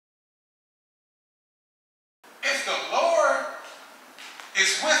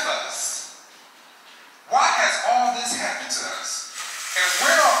with us. Why has all this happened to us? And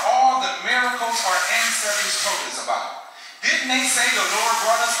where are all the miracles our ancestors told us about? Didn't they say the Lord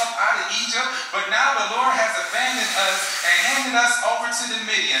brought us up out of Egypt, but now the Lord has abandoned us and handed us over to the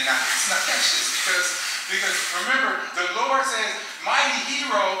Midianites? Now catch this, because remember, the Lord says, mighty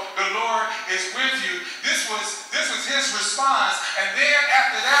hero, the Lord is with you. This was his response. And then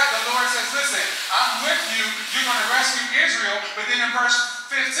after that, the Lord says, listen, I'm with you. You're going to rescue Israel. But then in verse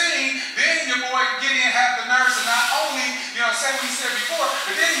 15, then your boy Gideon had the nerves to not only, say what he said before,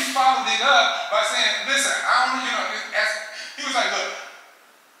 but then he followed it up by saying, listen, he was like, look,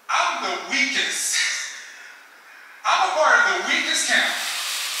 I'm the weakest. I'm a part of the weakest camp.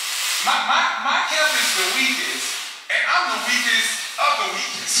 My camp is the weakest, and I'm the weakest of the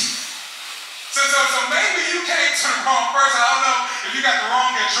weakest. So maybe you came to the wrong person. I don't know if you got the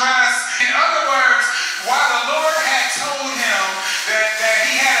wrong address. In other words, while the Lord had told him that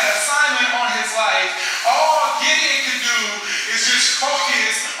he had an assignment on his life, all Gideon could do is just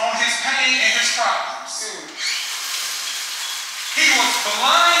focus on his pain and his problems. He was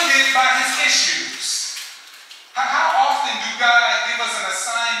blinded by his issues. How often do God give us an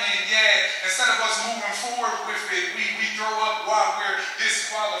assignment, yet instead of us moving forward with it, we throw up while we're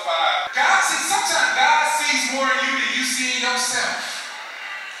disqualified? Sometimes God sees more in you than you see in yourself.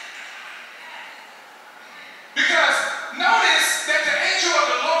 Because notice that the angel of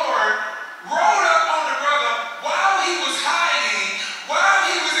the Lord rode up on the brother while he was hiding, while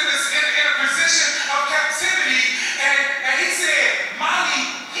he was in a position of captivity, and he said, mighty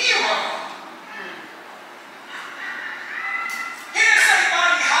hero. He didn't say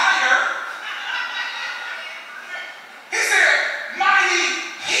mighty higher. He said, mighty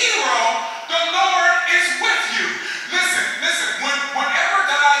hero, the Lord is with you. Listen, whenever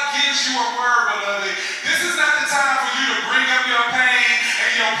God gives you a word, beloved, this is not the time for you to bring up your pain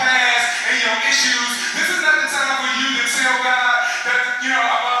and your past and your issues. This is not the time for you to tell God that,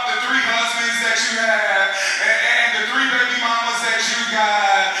 about the 3 husbands that you have and the 3 baby mamas that you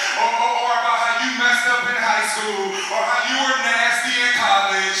got, or about how you messed up in high school, or how you were nasty in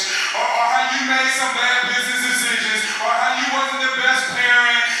college, or how you made some bad business decisions, or how you wasn't the best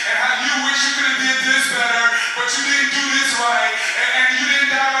parent, and how you wish you could have did this better, but you didn't do this right, and you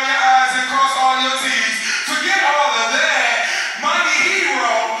didn't dot all your I's and cross all your T's.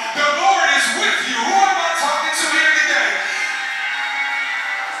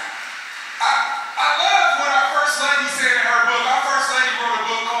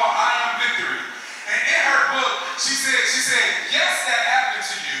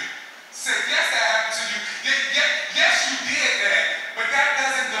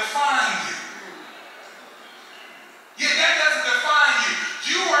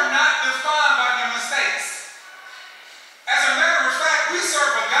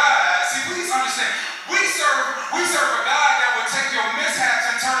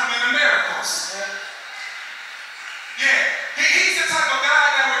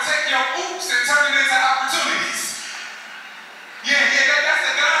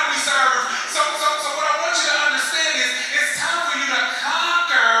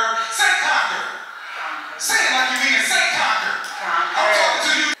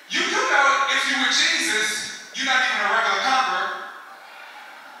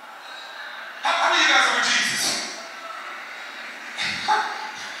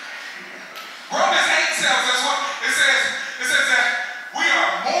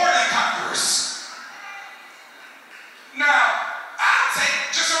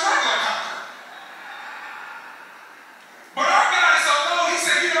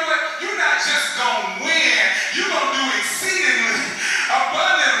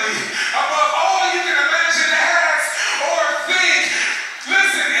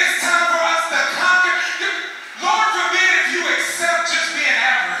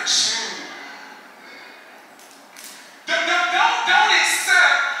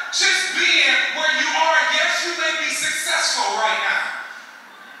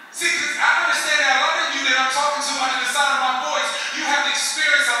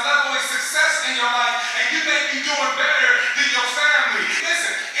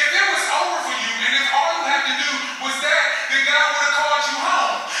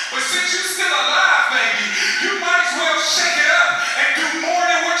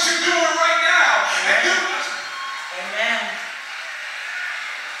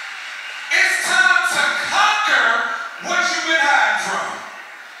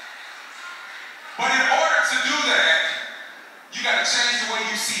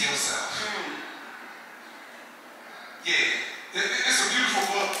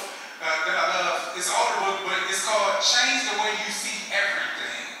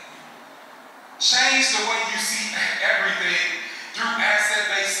 change the way you see everything through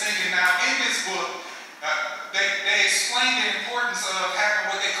asset-based thinking. Now, in this book, they explain the importance of having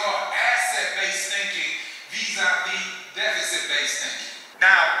what they call asset-based thinking vis-a-vis deficit-based thinking.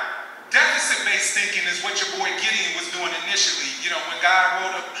 Now, deficit-based thinking is what your boy Gideon was doing initially. You know, when God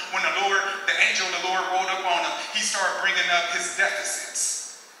rolled up, when the angel of the Lord rolled up on him, he started bringing up his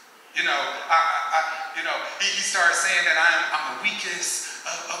deficits. You know, he started saying that I'm the weakest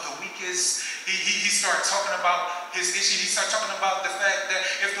of the weakest. He started talking about his issue. He started talking about the fact that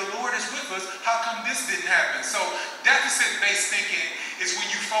if the Lord is with us, how come this didn't happen? So deficit-based thinking is when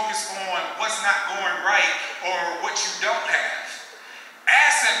you focus on what's not going right or what you don't have.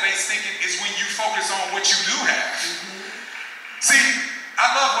 Asset-based thinking is when you focus on what you do have. See, I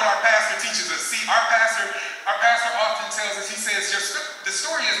love what our pastor teaches us. See, our pastor often tells us, he says, the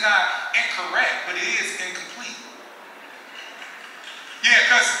story is not incorrect, but it is incomplete. Yeah,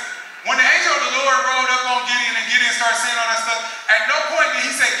 because when the angel of the Lord rolled up on Gideon and Gideon started saying all that stuff, at no point did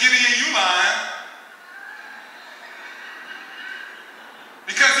he say, Gideon, you lying.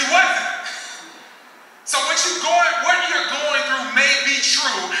 Because he wasn't. So what you're going through may be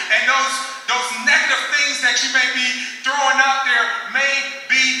true, and those negative things that you may be throwing out there may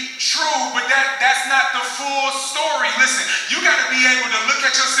be true, but that's not the full story. Listen, you got to be able to look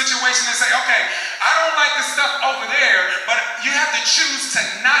at your situation and say, okay, I don't like the stuff over there, but you have to choose to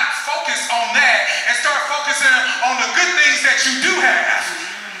not focus on that and start focusing on the good things that you do have.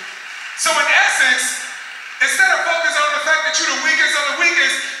 So in essence, instead of focusing on the fact that you're the weakest of the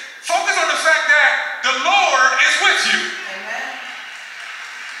weakest, focus on the fact that the Lord is with you. Amen.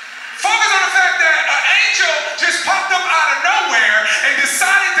 Focus on the fact that an angel just popped up out of nowhere and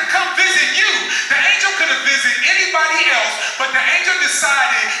decided to come visit you. The angel could have visited anybody else, but the angel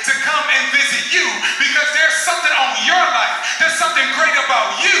decided to come and visit you because there's something on your life. There's something great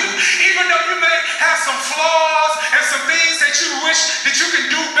about you. Even though you may have some flaws and some things that you wish that you can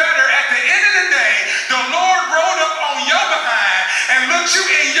do better, at the end of the day, the Lord rode up on your behind and looked you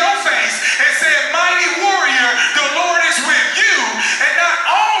in your face and said, mighty warrior, the Lord is with you. And not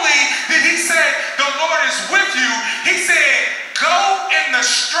only did he say the Lord is with you, he said, go in the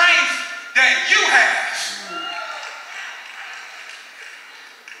strength that you have.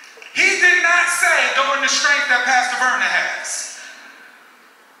 He did not say go in the strength that Pastor Vernon has.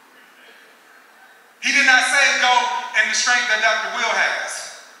 He did not say go in the strength that Dr. Will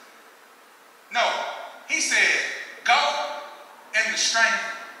has. No, he said go in the strength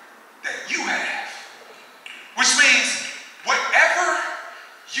that you have. Which means whatever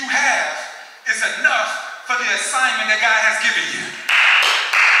you have is enough for the assignment that God has given you.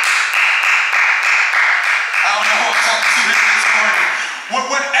 I don't know who I'm talking to this morning.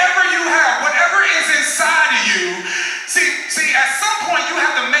 Whatever you have, whatever is inside of you, see, at some point you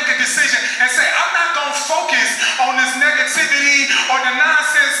have to make a decision and say, I'm not going to focus on this negativity or the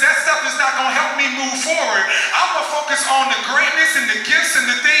nonsense. That stuff is not going to help me move forward. I'm going to focus on the greatness and the gifts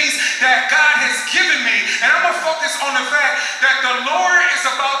and the things that God has given me. And I'm going to focus on the fact that the Lord is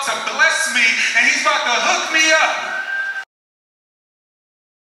about to bless me and he's about to hook me up.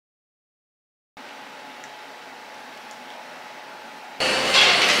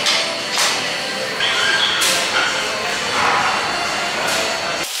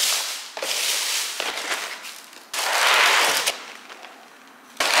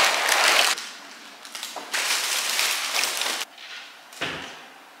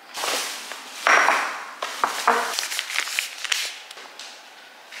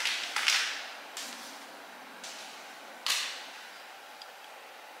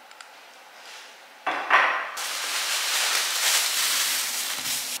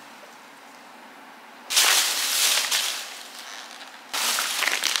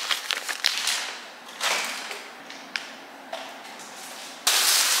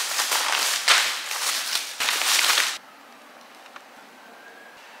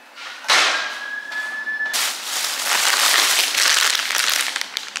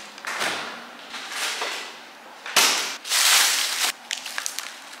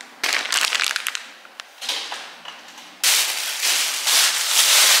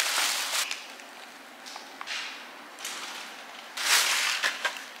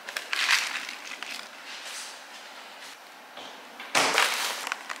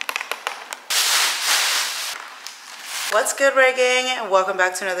 What's good, Ray Gang, and welcome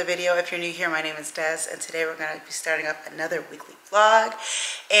back to another video. If you're new here, my name is Des, and today we're going to be starting up another weekly vlog.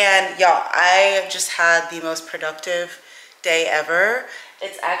 And y'all, I just had the most productive day ever.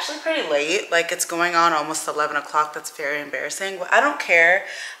 It's actually pretty late, like it's going on almost 11 o'clock. That's very embarrassing, but I don't care.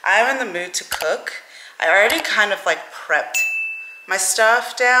 I'm in the mood to cook. I already kind of like prepped my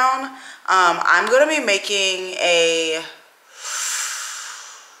stuff down. I'm gonna be making a,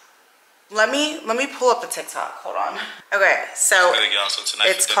 let me pull up the TikTok, hold on. Okay, so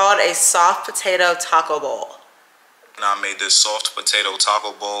it's called a soft potato taco bowl. Now I made this soft potato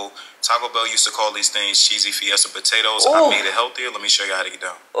taco bowl. Taco Bell used to call these things cheesy fiesta potatoes. Ooh. I made it healthier. Let me show you how to get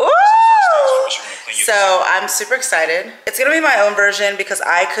down. Ooh. So I'm super excited. It's gonna be my own version because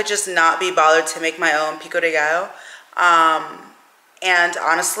I could just not be bothered to make my own pico de gallo. And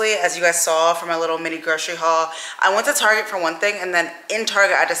honestly, as you guys saw from my little mini grocery haul, I went to Target for one thing, and then in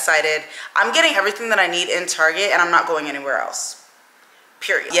Target I decided I'm getting everything that I need in Target and I'm not going anywhere else.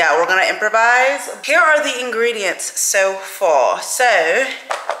 Period. Yeah, we're gonna improvise. Here are the ingredients so far. So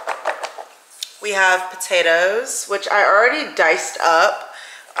we have potatoes, which I already diced up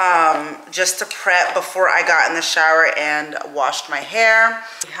just to prep before I got in the shower and washed my hair.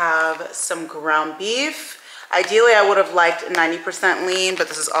 We have some ground beef. Ideally, I would have liked 90% lean, but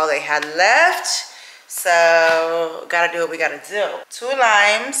this is all they had left. So gotta do what we gotta do. 2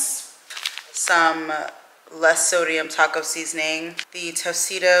 limes, some less sodium taco seasoning, the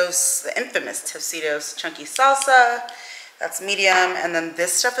Tostitos, the infamous Tostitos chunky salsa, that's medium, and then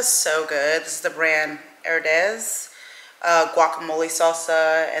this stuff is so good. This is the brand Herdez, guacamole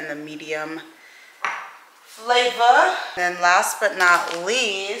salsa, and the medium flavor. And then last but not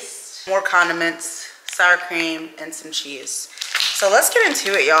least, more condiments, sour cream, and some cheese. So let's get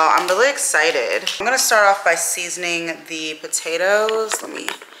into it, y'all. I'm really excited. I'm gonna start off by seasoning the potatoes. Let me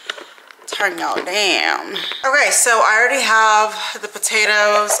turn y'all down. Okay, so I already have the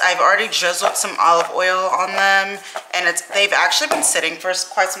potatoes. I've already drizzled some olive oil on them, and they've actually been sitting for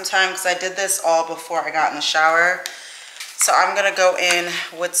quite some time because I did this all before I got in the shower. So I'm gonna go in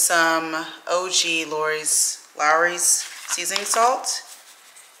with some OG Lawry's seasoning salt.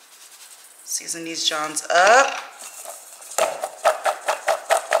 Season these Johns up.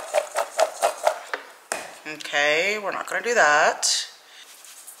 Okay, we're not gonna do that.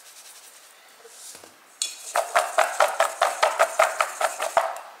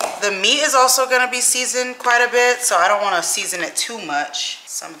 The meat is also gonna be seasoned quite a bit, so I don't wanna season it too much.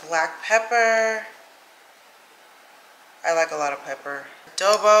 Some black pepper. I like a lot of pepper.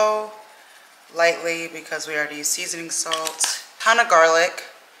 Adobo, lightly because we already used seasoning salt. Ton of garlic.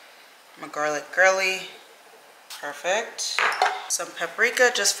 I'm a garlic girly. Perfect. Some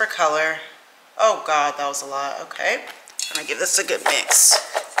paprika just for color. Oh God, that was a lot, okay. I'm gonna give this a good mix.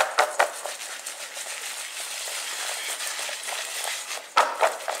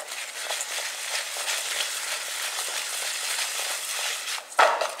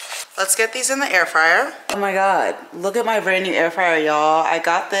 Let's get these in the air fryer. Oh my God, look at my brand new air fryer, y'all. I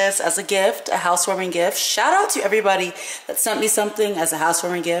got this as a gift, a housewarming gift. Shout out to everybody that sent me something as a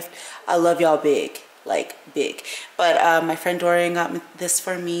housewarming gift. I love y'all big, like big. But my friend Dorian got this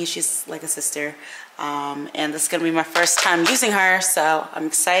for me. She's like a sister. And this is gonna be my first time using her, so I'm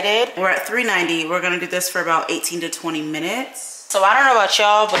excited. We're at 390. We're gonna do this for about 18 to 20 minutes. So I don't know about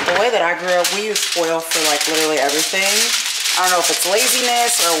y'all, but the way that I grew up, we use foil for like literally everything. I don't know if it's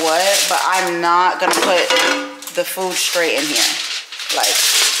laziness or what, but I'm not gonna put the food straight in here. Like,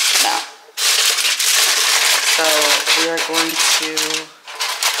 no. So we are going to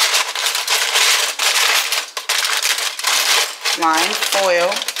line foil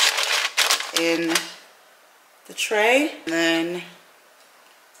in the tray. And then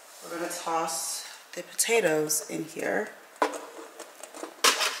we're gonna toss the potatoes in here.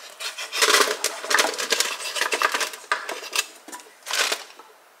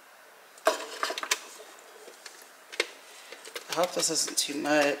 I hope this isn't too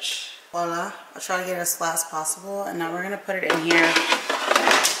much. Voila, I'll try to get it as flat as possible. And now we're gonna put it in here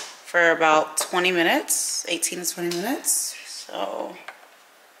for about 20 minutes, 18 to 20 minutes. So.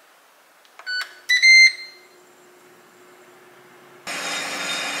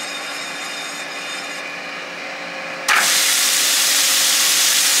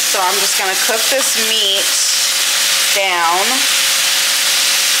 So I'm just gonna cook this meat down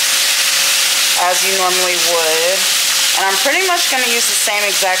as you normally would. And I'm pretty much gonna use the same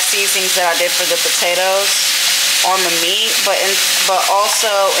exact seasonings that I did for the potatoes on the meat, but also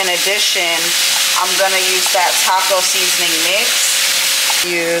in addition, I'm gonna use that taco seasoning mix.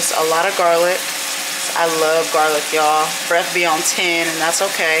 Use a lot of garlic. I love garlic, y'all. Breath be on 10, and that's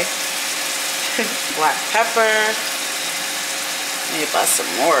okay. Black pepper. Need to buy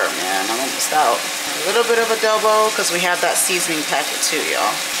some more, man. I'm almost out. A little bit of adobo, because we have that seasoning packet too,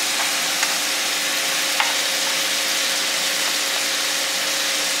 y'all.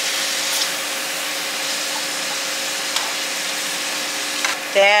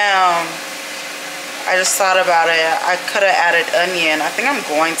 Damn. I just thought about it. I could have added onion. I think I'm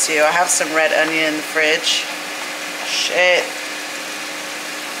going to. I have some red onion in the fridge. Shit.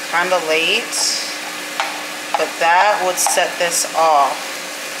 Kind of late. But that would set this off.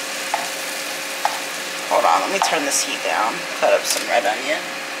 Hold on, let me turn this heat down. Cut up some red onion.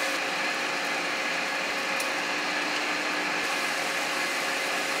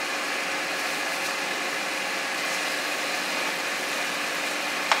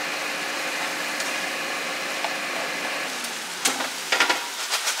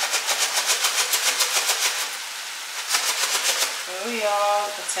 Oh, y'all,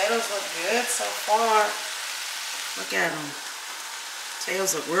 the potatoes look good so far. Look at them.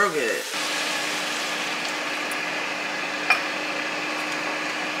 Potatoes look real good.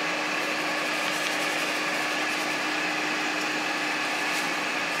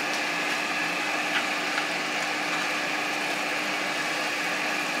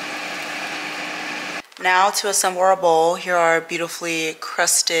 Now to assemble our bowl, here are beautifully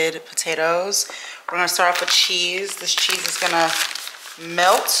crusted potatoes. We're gonna start off with cheese. This cheese is gonna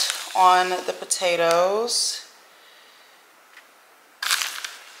melt on the potatoes.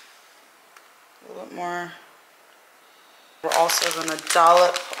 A little bit more. We're also gonna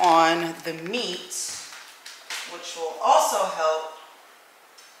dollop on the meat, which will also help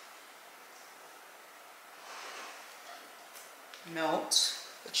melt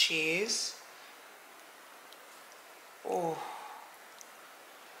the cheese. Oh,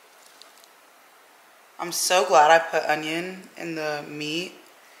 I'm so glad I put onion in the meat.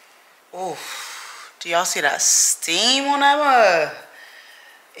 Oh, do y'all see that steam on that mug?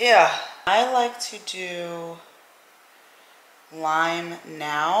 Yeah, I like to do lime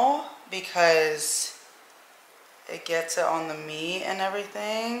now because it gets it on the meat and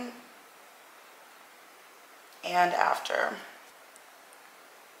everything, and after.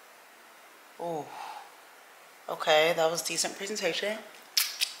 Oh. Okay, that was decent presentation.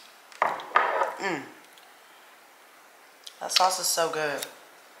 That sauce is so good.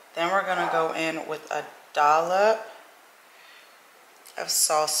 Then we're gonna go in with a dollop of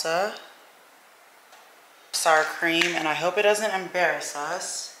salsa, sour cream, and I hope it doesn't embarrass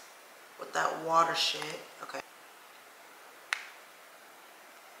us with that water shit. Okay.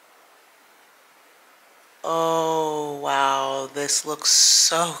 Oh, wow, this looks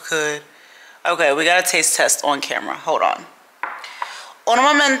so good. Okay, we got a taste test on camera. Hold on. Un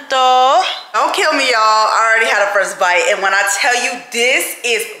momento. Don't kill me, y'all. I already had a first bite. And when I tell you this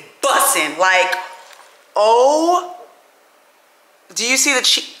is bussin', like, oh. Do you see the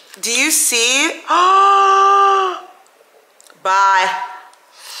cheese? Do you see? Oh. Bye.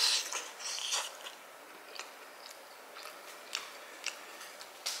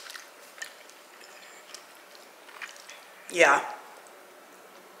 Yeah.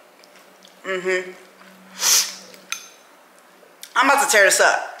 I'm about to tear this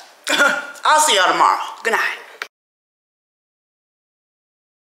up. I'll see y'all tomorrow. Good night.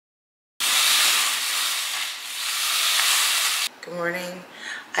 Good morning.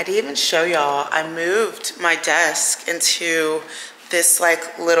 I didn't even show y'all. I moved my desk into this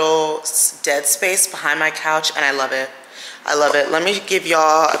like little dead space behind my couch, and I love it. I love it. Let me give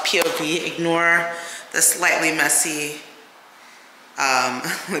y'all a POV. Ignore the slightly messy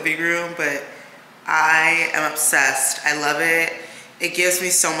living room, but I am obsessed. I love it. It gives me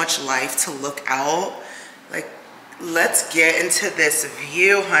so much life to look out. Like, let's get into this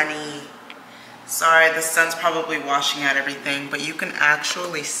view, honey. Sorry, the sun's probably washing out everything, but you can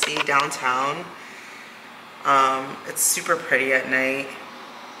actually see downtown. It's super pretty at night.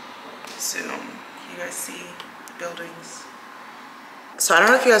 Zoom. You guys see the buildings? So I don't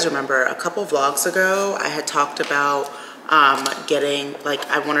know if you guys remember, a couple vlogs ago, I had talked about getting, like,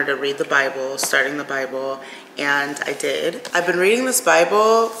 I wanted to read the Bible, starting the Bible, and I did. I've been reading this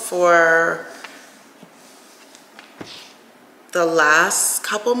Bible for the last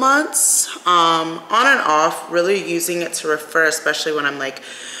couple months, on and off, really using it to refer, especially when I'm like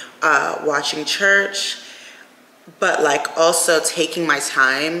watching church, but like also taking my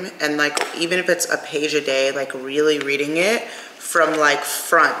time and like, even if it's a page a day, like really reading it from like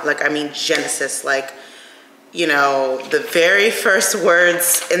front, like I mean Genesis, like, you know, the very first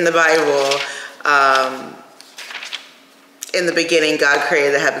words in the Bible, in the beginning, God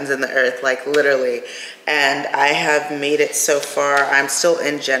created the heavens and the earth, like literally. And I have made it so far. I'm still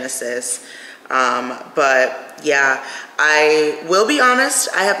in Genesis. But yeah, I will be honest,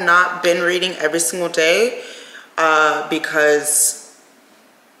 I have not been reading every single day because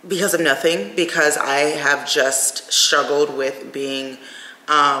of nothing, because I have just struggled with being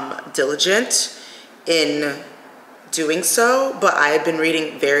diligent in doing so, but I have been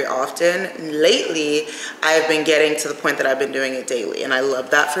reading very often. Lately, I have been getting to the point that I've been doing it daily, and I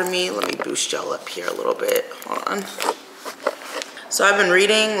love that for me. Let me boost y'all up here a little bit. Hold on. So I've been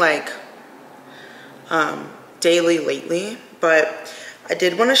reading like daily lately, but I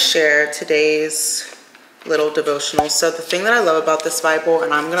did want to share today's little devotional. So the thing that I love about this Bible,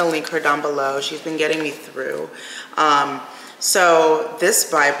 and I'm going to link her down below, she's been getting me through. So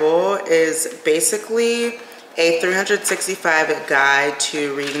this Bible is basically a 365 guide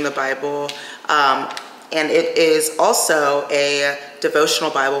to reading the Bible, and it is also a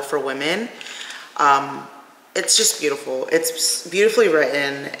devotional Bible for women. It's just beautiful. It's beautifully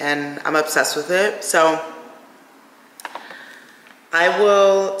written, and I'm obsessed with it. So I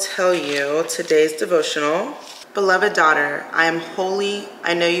will tell you today's devotional. Beloved daughter, I am holy.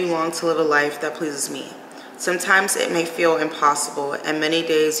 I know you long to live a life that pleases me. Sometimes it may feel impossible, and many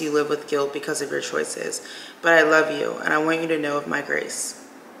days you live with guilt because of your choices. But I love you, and I want you to know of my grace.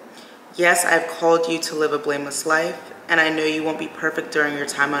 Yes, I have called you to live a blameless life, and I know you won't be perfect during your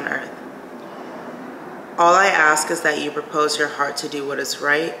time on earth. All I ask is that you propose your heart to do what is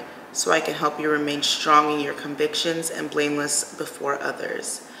right, so I can help you remain strong in your convictions and blameless before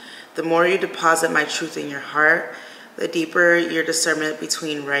others. The more you deposit my truth in your heart, the deeper your discernment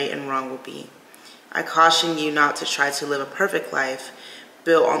between right and wrong will be. I caution you not to try to live a perfect life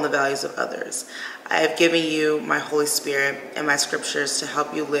built on the values of others. I have given you my Holy Spirit and my scriptures to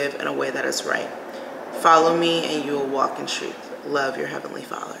help you live in a way that is right. Follow me and you will walk in truth. Love, your Heavenly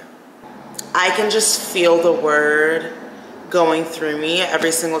Father. I can just feel the word going through me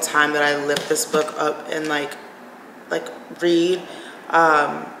every single time that I lift this book up and like read.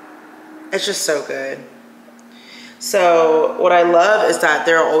 It's just so good. So what I love is that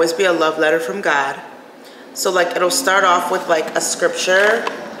there will always be a love letter from God. So like it'll start off with like a scripture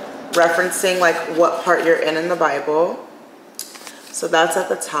referencing like what part you're in the Bible. So that's at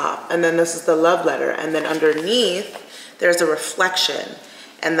the top. And then this is the love letter. And then underneath there's a reflection.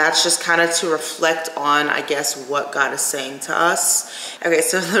 And that's just kind of to reflect on, I guess, what God is saying to us. Okay,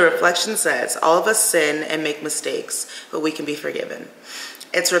 so the reflection says, all of us sin and make mistakes, but we can be forgiven.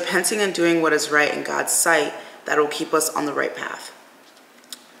 It's repenting and doing what is right in God's sight that will keep us on the right path.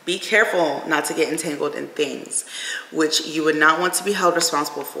 Be careful not to get entangled in things which you would not want to be held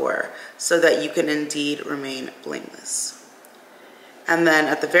responsible for, so that you can indeed remain blameless. And then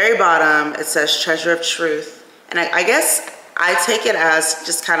at the very bottom, it says treasure of truth. And I guess I take it as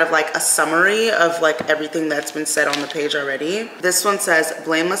just kind of like a summary of like everything that's been said on the page already. This one says,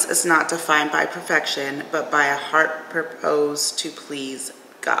 blameless is not defined by perfection, but by a heart proposed to please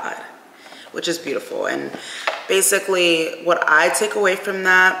God, which is beautiful. And basically what I take away from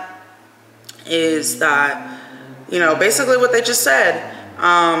that is that, you know, basically what they just said,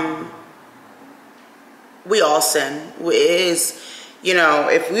 we all sin. It is, you know,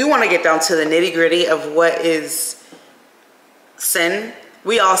 if we want to get down to the nitty gritty of what is sin,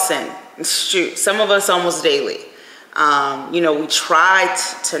 we all sin. Shoot, some of us almost daily. You know, we try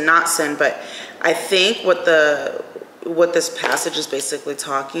to not sin, but I think what this passage is basically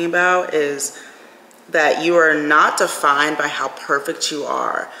talking about is that you are not defined by how perfect you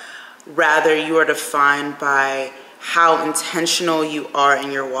are. Rather, you are defined by how intentional you are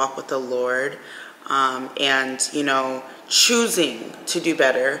in your walk with the Lord, and, you know, choosing to do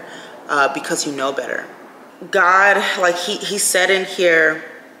better because you know better. God, like he said in here,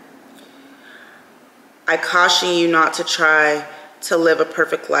 I caution you not to try to live a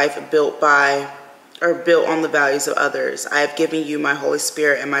perfect life built on the values of others. I have given you my Holy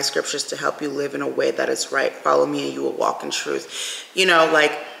Spirit and my scriptures to help you live in a way that is right. Follow me and you will walk in truth. You know,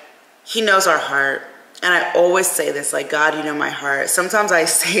 like he knows our heart. And I always say this, like, God, you know my heart. Sometimes I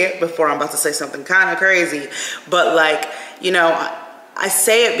say it before I'm about to say something kind of crazy, but like, you know, I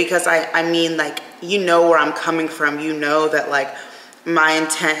say it because I mean, like, you know where I'm coming from. You know that like my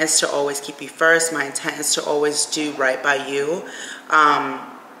intent is to always keep you first. My intent is to always do right by you.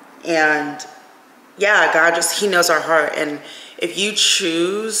 And yeah, God he knows our heart. And if you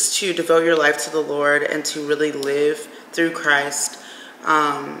choose to devote your life to the Lord and to really live through Christ,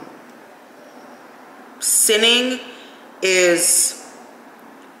 sinning is,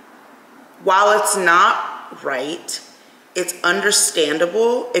 while it's not right, it's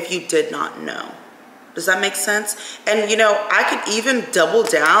understandable if you did not know. Does that make sense? And you know, I could even double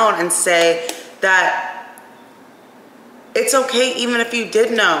down and say that it's okay even if you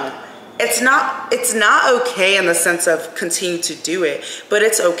did know. It's not okay in the sense of continue to do it, but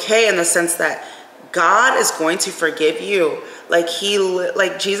it's okay in the sense that God is going to forgive you. Like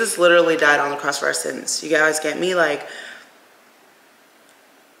Jesus literally died on the cross for our sins. You guys get me? Like,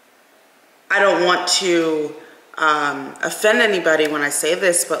 I don't want to offend anybody when I say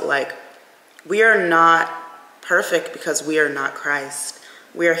this, but like, we are not perfect because we are not Christ.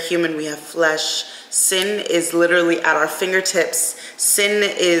 We are human, we have flesh. Sin is literally at our fingertips. Sin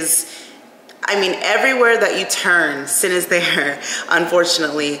is, I mean, everywhere that you turn, sin is there,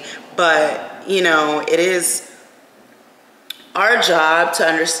 unfortunately. But, you know, it is our job to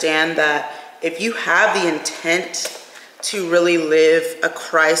understand that if you have the intent to really live a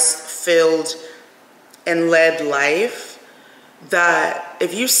Christ-filled and led life, that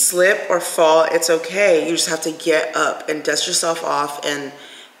if you slip or fall, it's okay. You just have to get up and dust yourself off and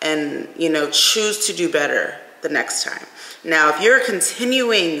you know, choose to do better the next time. Now, if you're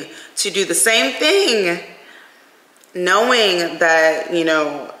continuing to do the same thing, knowing that, you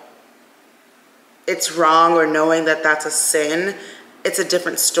know, it's wrong, or knowing that that's a sin, it's a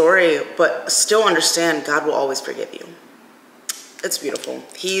different story, but still understand God will always forgive you. It's beautiful.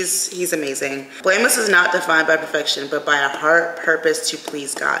 He's amazing. Blameless is not defined by perfection, but by a heart purpose to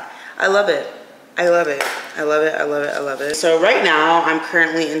please God. I love it. I love it. I love it. I love it. I love it. So right now I'm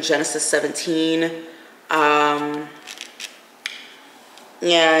currently in Genesis 17. And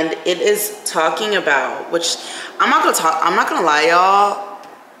it is talking about, which I'm not gonna lie, y'all.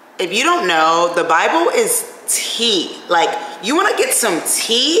 If you don't know, the Bible is tea. Like, you wanna get some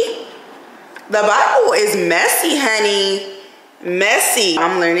tea? The Bible is messy, honey. Messy.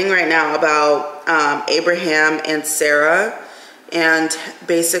 I'm learning right now about Abraham and Sarah, and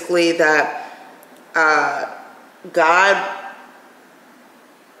basically that God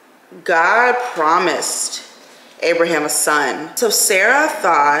promised Abraham a son. So Sarah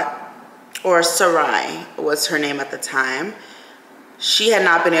thought, or Sarai was her name at the time, she had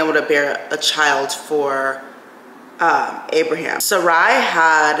not been able to bear a child for Abraham. Sarai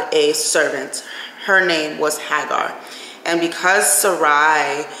had a servant. Her name was Hagar. And because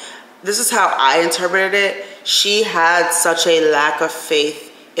Sarai, this is how I interpreted it, she had such a lack of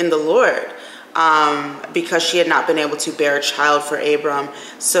faith in the Lord because she had not been able to bear a child for Abram.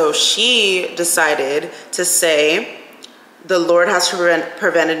 So she decided to say, the Lord has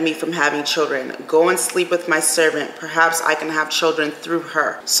prevented me from having children. Go and sleep with my servant. Perhaps I can have children through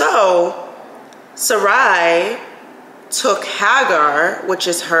her. So Sarai took Hagar, which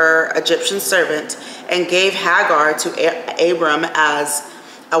is her Egyptian servant, and gave Hagar to Abram as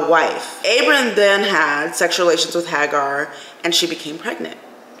a wife. Abram then had sexual relations with Hagar, and she became pregnant.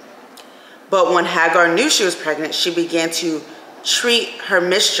 But when Hagar knew she was pregnant, she began to treat her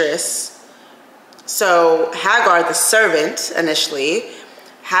mistress. So Hagar, the servant, initially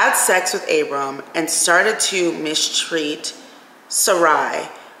had sex with Abram and started to mistreat Sarai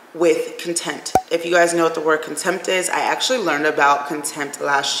with contempt. If you guys know what the word contempt is, I actually learned about contempt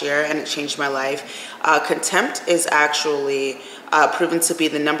last year and it changed my life. Contempt is actually proven to be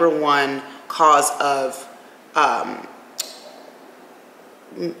the #1 cause of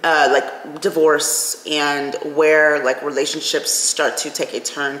like divorce, and where like relationships start to take a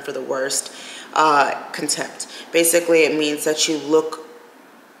turn for the worst. Contempt. Basically, it means that you look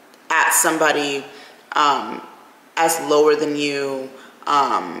at somebody as lower than you.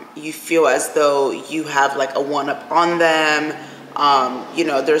 You feel as though you have like a one-up on them. You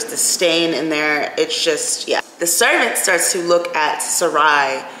know, there's disdain in there. It's just, yeah. The servant starts to look at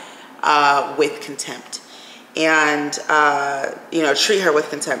Sarai with contempt and, you know, treat her with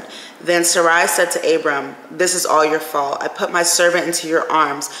contempt. Then Sarai said to Abram, this is all your fault. I put my servant into your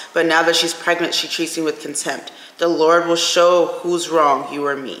arms, but now that she's pregnant, she treats me with contempt. The Lord will show who's wrong, you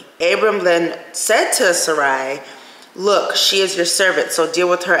or me. Abram then said to Sarai, look, she is your servant, so deal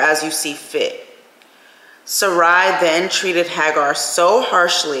with her as you see fit. Sarai then treated Hagar so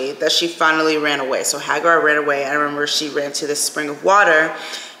harshly that she finally ran away. So Hagar ran away. I remember she ran to this spring of water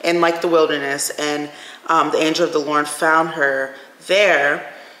in like the wilderness, and the angel of the Lord found her there.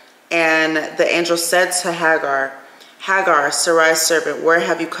 And the angel said to Hagar, Hagar, Sarai's servant, where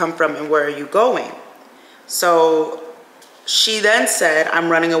have you come from and where are you going? So she then said, I'm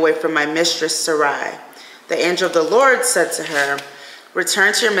running away from my mistress Sarai. The angel of the Lord said to her,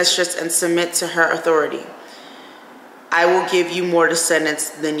 return to your mistress and submit to her authority. I will give you more descendants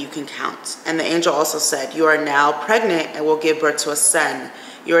than you can count. And the angel also said, you are now pregnant and will give birth to a son.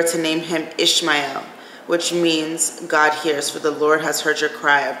 You are to name him Ishmael, which means God hears, for the Lord has heard your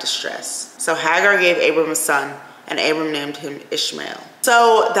cry of distress. So Hagar gave Abram a son, and Abram named him Ishmael.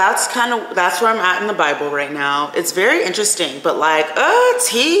 So that's where I'm at in the Bible right now. It's very interesting, but like,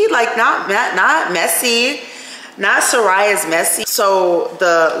 tea, like not messy. Not Sarai is messy. So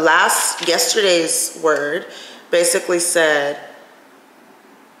yesterday's word basically said,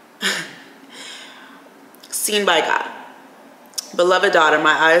 seen by God. Beloved daughter,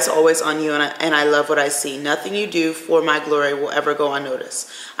 my eye is always on you, and I love what I see. Nothing you do for my glory will ever go unnoticed.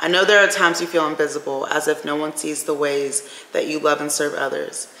 I know there are times you feel invisible, as if no one sees the ways that you love and serve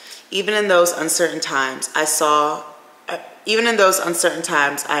others. Even in those uncertain times, I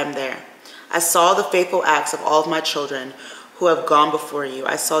am there. I saw the faithful acts of all of my children who have gone before you.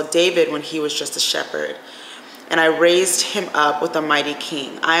 I saw David when he was just a shepherd, and I raised him up with a mighty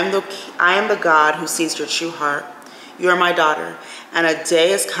king. I am the God who sees your true heart. You are my daughter, and a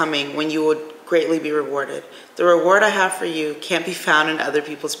day is coming when you will greatly be rewarded. The reward I have for you can't be found in other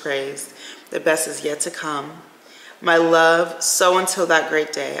people's praise. The best is yet to come. My love, so until that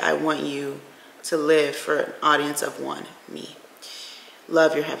great day, I want you to live for an audience of one, me.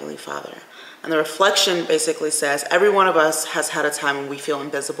 Love your Heavenly Father. And the reflection basically says, every one of us has had a time when we feel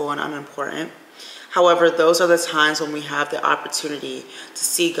invisible and unimportant. However, those are the times when we have the opportunity to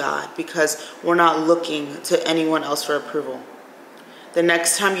see God, because we're not looking to anyone else for approval. The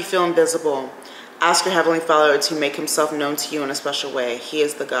next time you feel invisible, ask your Heavenly Father to make himself known to you in a special way. He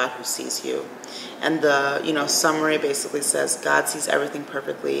is the God who sees you. And the summary basically says, God sees everything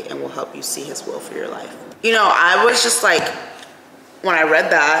perfectly and will help you see his will for your life. I was just like, when I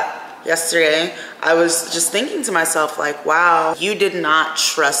read that yesterday, I was just thinking to myself, like, wow, you did not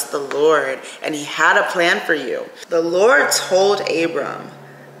trust the Lord, and he had a plan for you. The Lord told Abram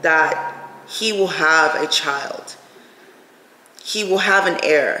that he will have a child. He will have an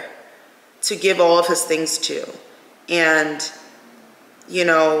heir to give all of his things to. And,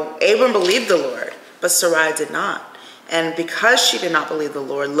 Abram believed the Lord, but Sarai did not. And because she did not believe the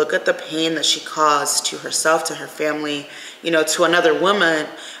Lord, look at the pain that she caused to herself, to her family, to another woman,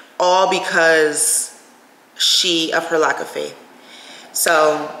 all because of her lack of faith.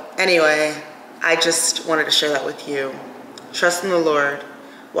 So anyway, I just wanted to share that with you. Trust in the Lord,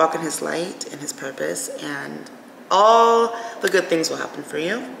 walk in his light and his purpose, and all the good things will happen for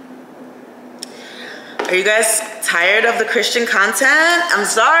you. Are you guys tired of the Christian content? I'm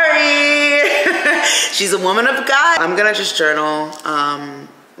sorry. She's a woman of God. I'm gonna just journal,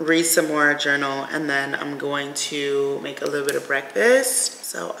 read some more journal, and then I'm going to make a little bit of breakfast.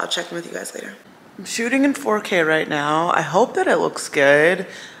 So I'll check in with you guys later. I'm shooting in 4K right now. I hope that it looks good.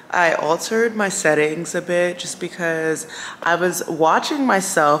 I altered my settings a bit just because I was watching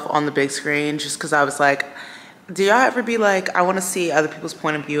myself on the big screen, just because I was like, do y'all ever be like, I want to see other people's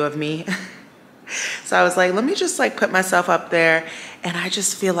point of view of me? So I was like, let me just put myself up there, and I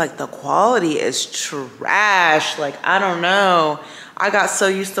just feel like the quality is trash. I don't know. I got so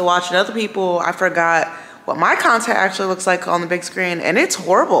used to watching other people, I forgot what my content actually looks like on the big screen, and it's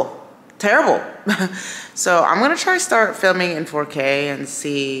horrible, terrible. So I'm gonna try start filming in 4K and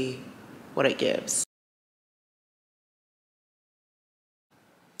see what it gives.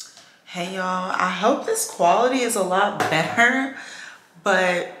 Hey y'all, I hope this quality is a lot better,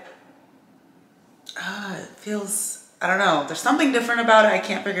 but it feels, I don't know, there's something different about it. I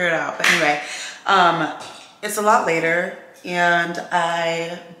can't figure it out. But anyway, it's a lot later, and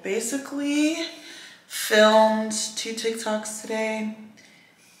I basically filmed 2 TikToks today,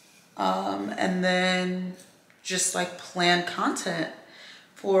 and then just planned content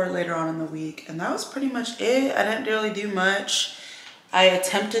for later on in the week, and that was pretty much it. I didn't really do much. I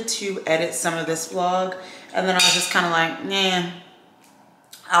attempted to edit some of this vlog, and then I was just kind of like, nah,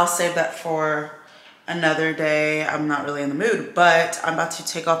 I'll save that for another day. I'm not really in the mood, but I'm about to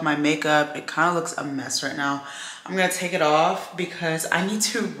take off my makeup. It kind of looks a mess right now. I'm gonna take it off because I need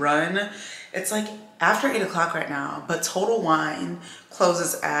to run. It's after 8 o'clock right now, but Total Wine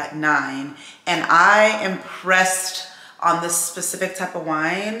closes at 9, and I am pressed on this specific type of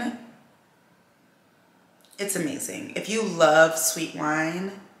wine. It's amazing. If you love sweet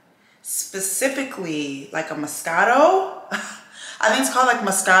wine, specifically a Moscato, I think it's called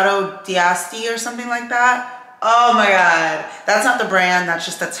Moscato Dessy or something like that. Oh my God. That's not the brand. That's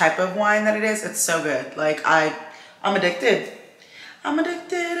just the type of wine that it is. It's so good. I'm addicted. I'm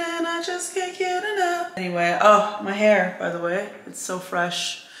addicted and I just can't get enough. Anyway, oh, my hair, by the way, it's so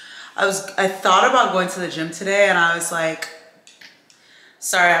fresh. I thought about going to the gym today, and I was like,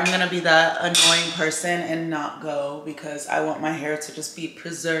 sorry, I'm gonna be that annoying person and not go, because I want my hair to just be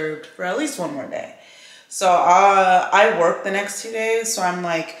preserved for at least one more day. So I work the next 2 days, so I'm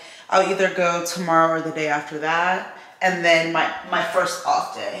I'll either go tomorrow or the day after that, and then my first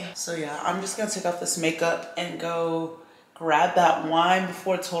off day. So yeah, I'm just gonna take off this makeup and go grab that wine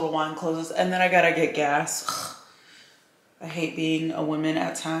before Total Wine closes, and then I gotta get gas. Ugh. I hate being a woman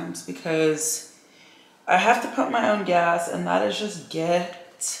at times because I have to put my own gas, and that is just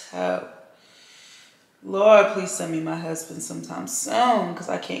ghetto. Lord, please send me my husband sometime soon, because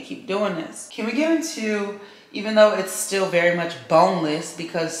I can't keep doing this. Can we get into even though it's still very much boneless,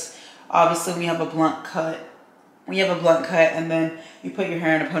 because obviously when you have a blunt cut, and then you put your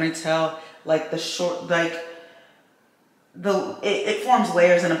hair in a ponytail, like the short, like it forms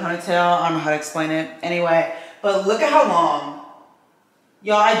layers in a ponytail. I don't know how to explain it. Anyway, but look at how long.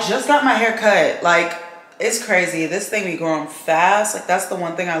 Y'all, I just got my hair cut. Like, it's crazy. This thing be growing fast. Like, that's the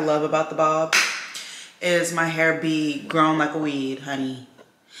one thing I love about the bob, is my hair be grown like a weed, honey.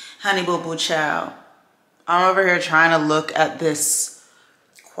 Honey boo boo chow. I'm over here trying to look at this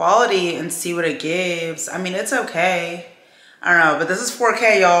quality and see what it gives. I mean, it's okay. I don't know, but this is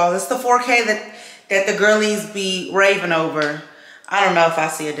 4K, y'all. This is the 4K that the girlies be raving over. I don't know if I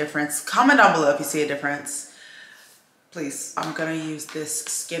see a difference. Comment down below if you see a difference. Please. I'm gonna use this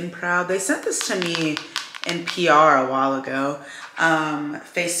Skin Proud. They sent this to me in PR a while ago.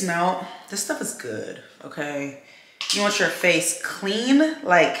 Face melt. This stuff is good, okay? You want your face clean,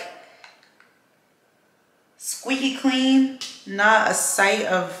 like squeaky clean, not a sight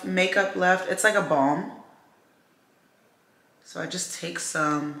of makeup left. It's like a balm. So I just take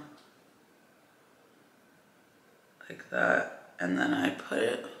some like that, and then I put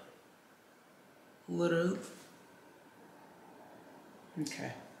it a little.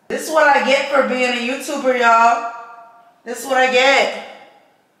 Okay. This is what I get for being a YouTuber, y'all. This is what I get.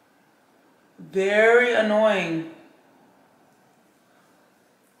 Very annoying.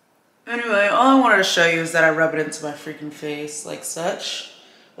 Anyway, all I wanted to show you is that I rub it into my freaking face like such.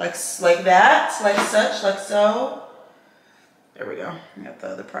 Like that, like such, like so. There we go. I got the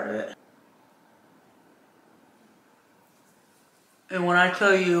other part of it. And when I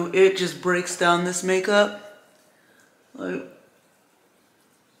tell you, it just breaks down this makeup. Like,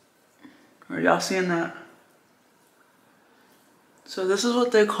 are y'all seeing that? So this is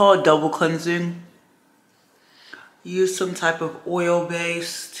what they call double cleansing. Use some type of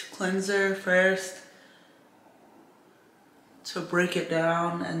oil-based cleanser first to break it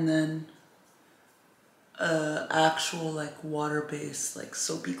down, and then actual like water-based like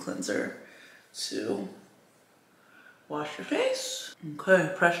soapy cleanser to wash your face.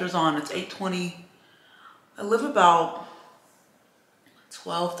 Okay, pressure's on. It's 8:20. I live about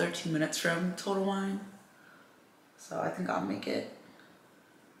 12-13 minutes from Total Wine, so I think I'll make it.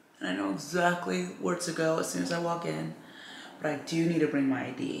 And I know exactly where to go as soon as I walk in, but I do need to bring my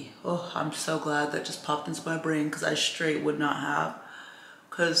ID. Oh, I'm so glad that just popped into my brain, because I straight would not have.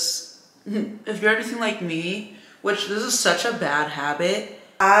 Because if you're anything like me, which this is such a bad habit,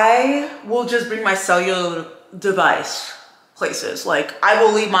 I will just bring my cellular device places. Like, I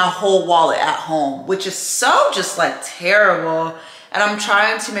will leave my whole wallet at home, which is so just like terrible. And I'm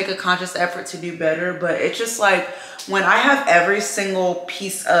trying to make a conscious effort to do better, but it's just like, when I have every single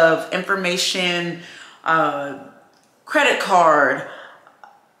piece of information, credit card,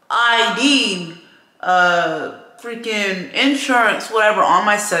 ID, freaking insurance, whatever, on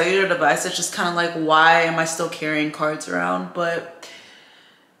my cellular device, it's just kind of like, why am I still carrying cards around? But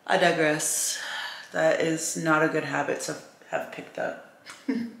I digress. That is not a good habit to have picked up.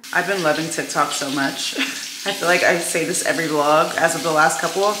 I've been loving TikTok so much. I feel like I say this every vlog as of the last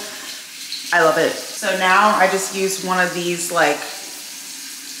couple. I love it. So now I just use one of these like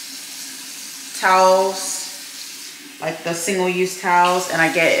towels, like the single-use towels, and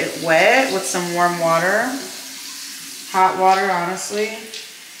I get it wet with some warm water, hot water, honestly.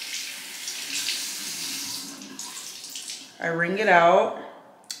 I wring it out,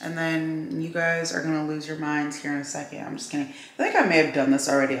 and then you guys are gonna lose your minds here in a second. I'm just kidding. I think I may have done this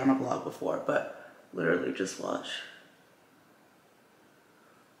already on a vlog before, but literally just watch.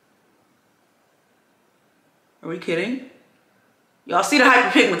 Are we kidding? Y'all see the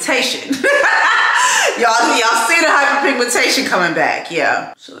hyperpigmentation. y'all see the hyperpigmentation coming back,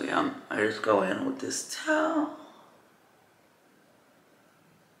 yeah. So yeah, I just go in with this towel.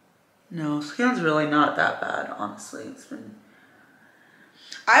 No, skin's really not that bad, honestly. It's been,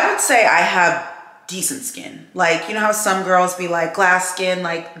 I would say I have decent skin. Like, you know how some girls be like glass skin,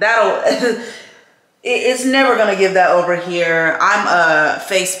 like that'll, it's never gonna give that over here. I'm a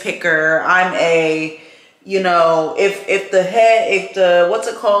face picker. I'm a, you know, if the what's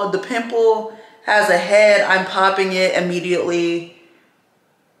it called, the pimple has a head, I'm popping it immediately,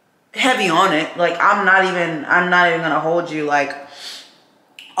 heavy on it. Like, I'm not even gonna hold you. Like,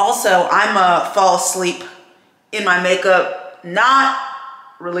 also, I'm a fall asleep in my makeup, not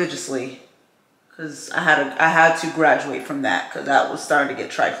religiously, because I had to graduate from that, because that was starting to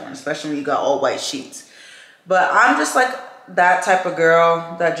get trifling, especially when you got all white sheets. But I'm just like that type of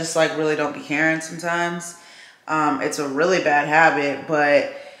girl that just like really don't be caring sometimes. It's a really bad habit,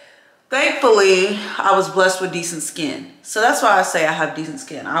 but Thankfully, I was blessed with decent skin. So that's why I say I have decent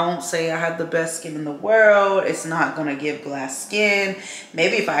skin. I won't say I have the best skin in the world. It's not gonna give glass skin.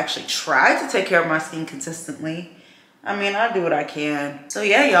 Maybe if I actually try to take care of my skin consistently, I mean, I'll do what I can. So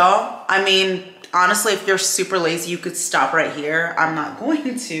yeah, y'all. I mean, honestly, if you're super lazy, you could stop right here. I'm not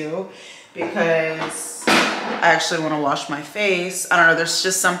going to because I actually wanna wash my face. I don't know, there's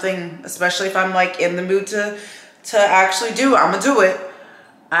just something, especially if I'm like in the mood to actually do, I'm gonna do it.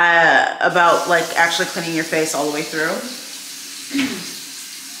 About like actually cleaning your face all the way through.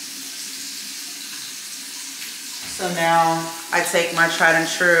 So now I take my tried and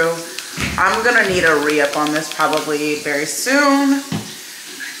true. I'm gonna need a re-up on this probably very soon.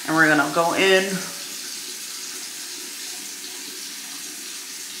 And we're gonna go in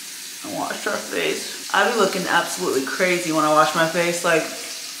and wash our face. I be looking absolutely crazy when I wash my face. Like,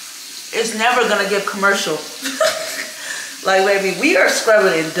 it's never gonna give commercial. Like, baby, we are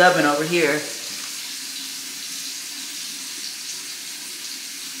scrubbing and dubbing over here.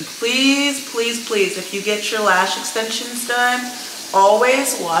 Please, please, please, if you get your lash extensions done,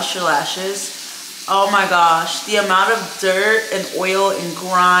 always wash your lashes. Oh my gosh, the amount of dirt and oil and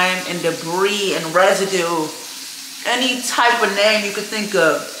grime and debris and residue, any type of name you could think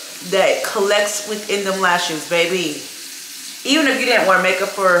of that collects within them lashes, baby. Even if you didn't wear makeup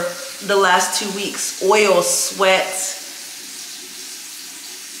for the last 2 weeks, oil, sweat,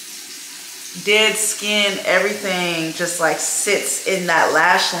 dead skin, everything just like sits in that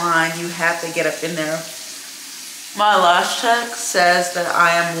lash line. You have to get up in there. My lash tech says that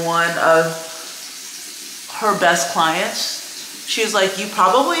I am one of her best clients. She was like, you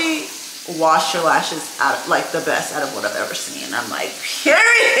probably wash your lashes out like the best out of what I've ever seen. I'm like,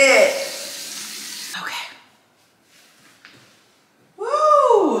 period. Okay.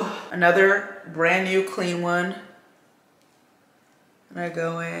 Woo! Another brand new clean one. And I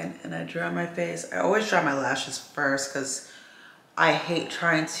go in and I dry my face. I always dry my lashes first because I hate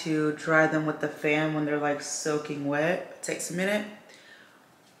trying to dry them with the fan when they're like soaking wet. It takes a minute.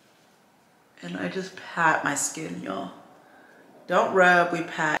 And I just pat my skin, y'all. Don't rub, we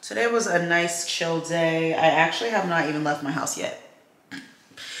pat. Today was a nice chill day. I actually have not even left my house yet.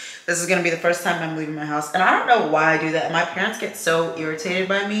 This is gonna be the first time I'm leaving my house. And I don't know why I do that. My parents get so irritated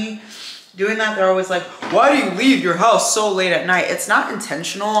by me doing that. They're always like, why do you leave your house so late at night? It's not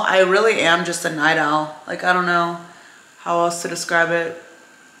intentional. I really am just a night owl. Like, I don't know how else to describe it.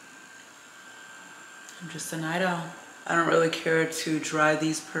 I'm just a night owl. I don't really care to dry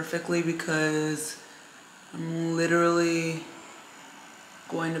these perfectly because I'm literally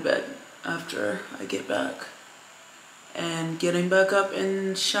going to bed after I get back and getting back up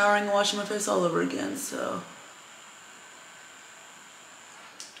and showering and washing my face all over again, so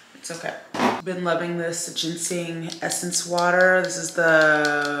it's okay. I've been loving this ginseng essence water. This is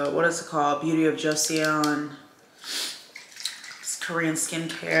the, what is it called? Beauty of Joseon. It's Korean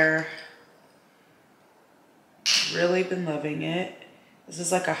skincare. Really been loving it. This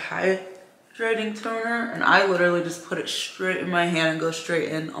is like a hydrating toner, and I literally just put it straight in my hand and go straight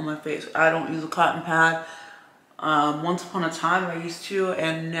in on my face. I don't use a cotton pad. Once upon a time I used to,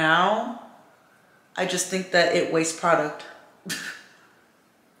 and now I just think that it wastes product.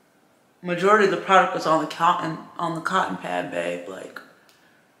 Majority of the product is on the cotton pad, babe. Like,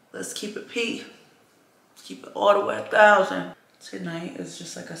 let's keep it P. Let's keep it all the way 1,000. Tonight is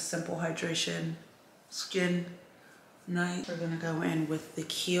just like a simple hydration skin night. We're gonna go in with the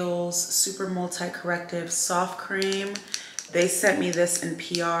Kiehl's Super Multi-Corrective Soft Cream. They sent me this in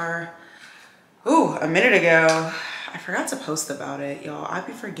PR, a minute ago. I forgot to post about it, y'all. I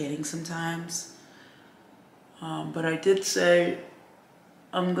be forgetting sometimes. But I did say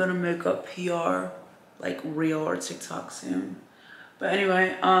I'm gonna make up PR, like Reel or TikTok soon. But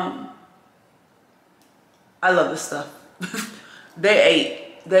anyway, I love this stuff. They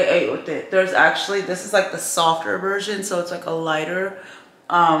ate with it. There's actually, this is like the softer version, so it's like a lighter.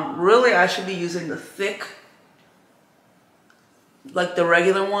 Really, I should be using the thick, like the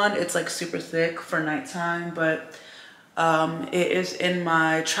regular one. It's like super thick for nighttime, but it is in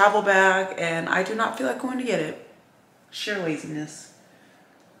my travel bag and I do not feel like going to get it. Sheer laziness.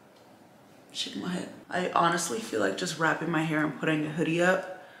 Shake my head. I honestly feel like just wrapping my hair and putting a hoodie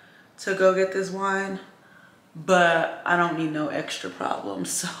up to go get this wine, but I don't need no extra problems,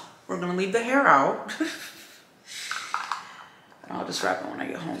 so we're gonna leave the hair out. And I'll just wrap it when I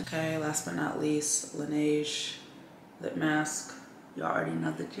get home. Okay, last but not least, Laneige lip mask. Y'all already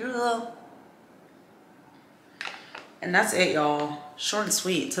know the drill. And that's it, y'all. Short and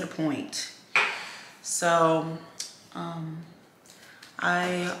sweet, to the point. So,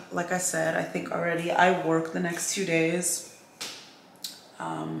 like I said, I think already I work the next 2 days.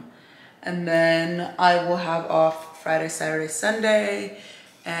 And then I will have off Friday, Saturday, Sunday.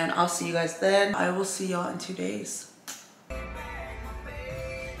 And I'll see you guys then. I will see y'all in 2 days.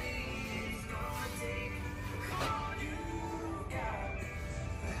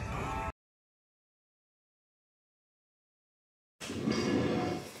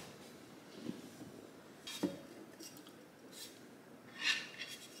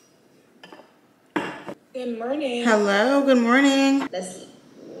 Good morning. Hello, good morning. Let's see.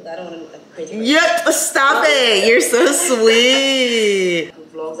 I don't want to look like crazy. Yep, stop it. You're so sweet.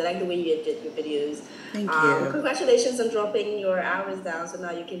 Vlogs. I like the way you edit your videos. Thank you. Congratulations on dropping your hours down, so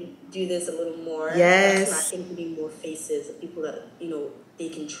now you can do this a little more. Yes. I think we need more faces of people that, you know, they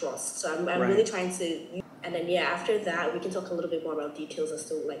can trust. So I'm really trying to, and then yeah, after that we can talk a little bit more about details as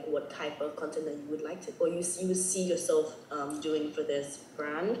to like what type of content that you would like to, or you would see yourself doing for this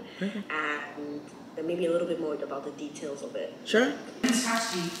brand, and then maybe a little bit more about the details of it. Sure. The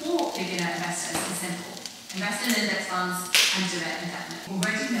strategy for beginner investors is simple. Invest in index funds and do it indefinitely.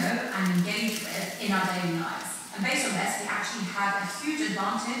 Already know and engage with in our daily lives. And based on this, we actually have a huge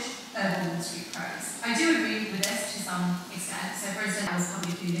advantage over Wall Street pros. I do agree with this to some extent. So for instance, I was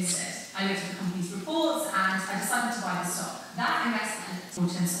publicly listed. I looked at the company's reports and I decided to buy the stock. That investment is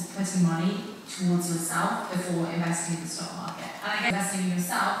importance of putting money towards yourself before investing in the stock market. And I guess investing in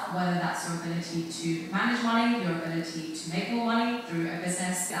yourself, whether that's your ability to manage money, your ability to make more money through a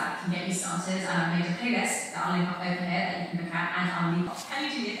business that can get you started. And I've made a playlist that I'll link up over here that you can look at, and I'll leave. Can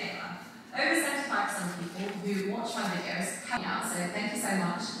you do me a favor? Over 75% of people who watch my videos help me out, so thank you so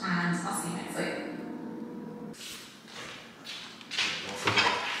much, and I'll see you next week.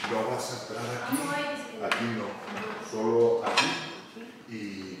 No vas a entrar aquí no, solo aquí,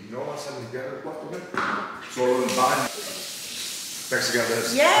 y no vas a limpiar el cuarto, solo el baño. Thanks again,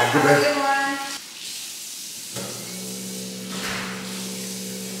 Dennis. Yeah, have a good one.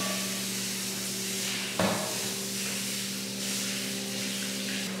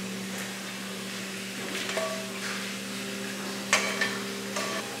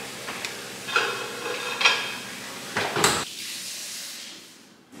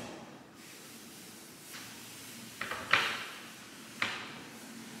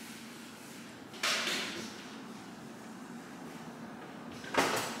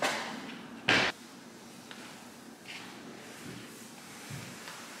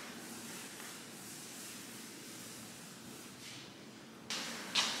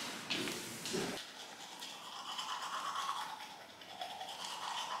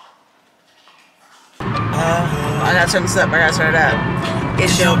 I gotta turn this up, I gotta turn it up.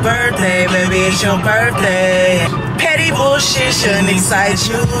 It's your birthday, baby, it's your birthday. Petty bullshit shouldn't excite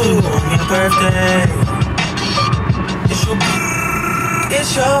you on your birthday.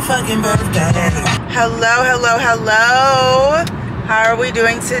 It's your fucking birthday. Hello, hello, hello. How are we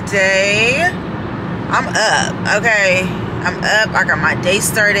doing today? I'm up, okay. I'm up, I got my day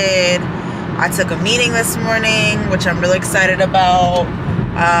started. I took a meeting this morning, which I'm really excited about.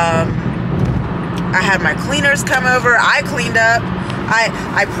 I had my cleaners come over. I cleaned up.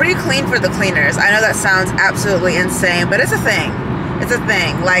 I pre-cleaned for the cleaners. I know that sounds absolutely insane, but it's a thing. It's a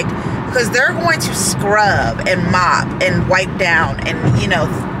thing. Like, because they're going to scrub and mop and wipe down and, you know,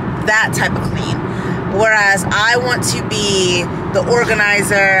 that type of clean. Whereas I want to be the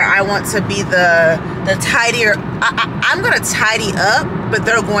organizer. I want to be the tidier. I'm going to tidy up, but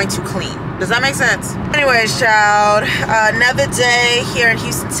they're going to clean. Does that make sense? Anyways, child, another day here in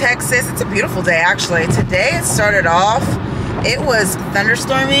Houston, Texas. It's a beautiful day, actually. Today it started off, it was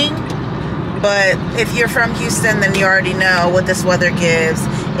thunderstorming, but if you're from Houston, then you already know what this weather gives.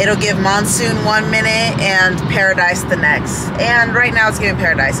 It'll give monsoon 1 minute and paradise the next. And right now it's giving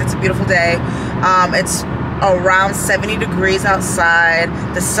paradise. It's a beautiful day. It's around 70 degrees outside.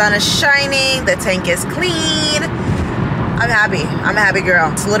 The sun is shining. The tank is clean. I'm happy. I'm a happy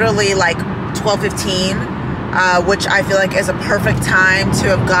girl. It's literally like 12:15, which I feel like is a perfect time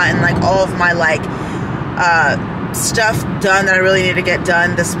to have gotten like all of my like stuff done that I really need to get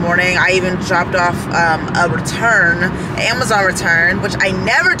done this morning. I even dropped off a return, an Amazon return, which I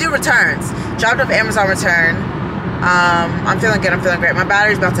never do returns. Dropped off Amazon return. I'm feeling good. I'm feeling great. My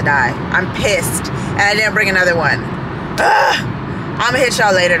battery's about to die. I'm pissed, and I didn't bring another one. I'm gonna hit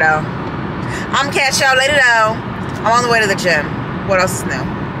y'all later though. I'm catch y'all later though. I'm on the way to the gym. What else is new?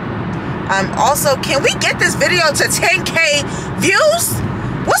 Also, can we get this video to 10K views?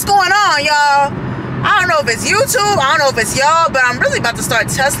 What's going on, y'all? I don't know if it's YouTube, I don't know if it's y'all, but I'm really about to start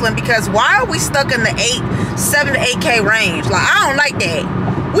tussling because why are we stuck in the 7 to 8K range? Like, I don't like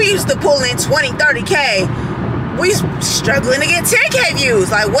that. We used to pull in 20, 30K. We struggling to get 10K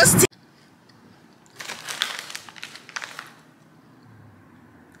views. Like, what's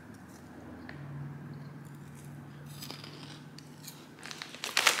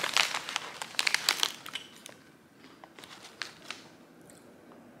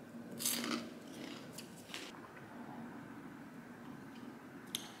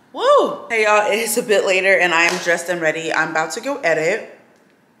Woo! Hey y'all, it is a bit later and I am dressed and ready. I'm about to go edit.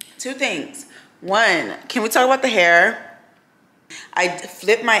 Two things. One, can we talk about the hair? I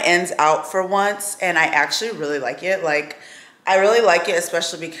flipped my ends out for once and I actually really like it. Like, I really like it,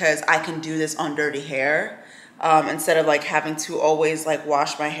 especially because I can do this on dirty hair. Instead of like having to always like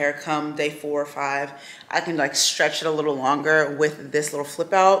wash my hair come day 4 or 5. I can like stretch it a little longer with this little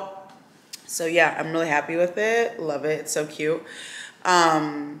flip out. So yeah, I'm really happy with it. Love it, it's so cute.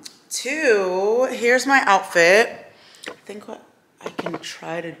 2, here's my outfit. I think what I can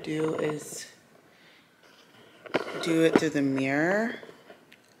try to do is do it through the mirror,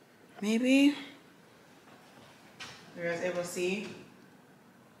 maybe. You guys able to see?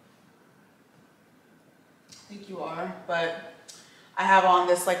 I think you are, but I have on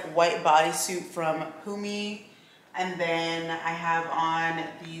this like white bodysuit from Pumi, and then I have on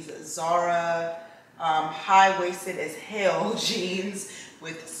these Zara high-waisted as hell jeans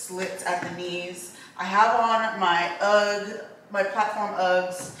with slits at the knees. I have on my platform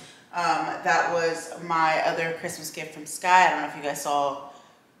Uggs. That was my other Christmas gift from Sky. I don't know if you guys saw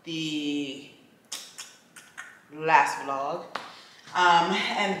the last vlog.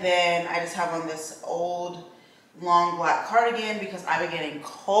 And then I just have on this old long black cardigan because I've been getting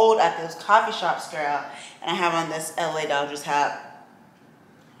cold at those coffee shops, girl. And I have on this LA Dodgers hat.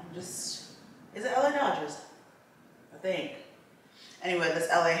 Is it LA Dodgers? I think. Anyway, this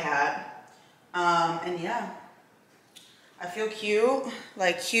LA hat. And yeah, I feel cute,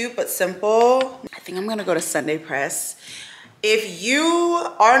 like cute but simple. I think I'm gonna go to Sunday Press. If you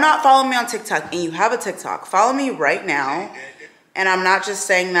are not following me on TikTok and you have a TikTok, follow me right now. And I'm not just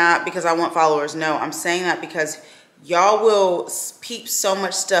saying that because I want followers. No, I'm saying that because y'all will peep so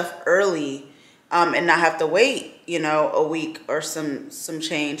much stuff early and not have to wait, you know, a week or some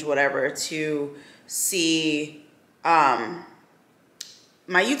change, whatever, to see my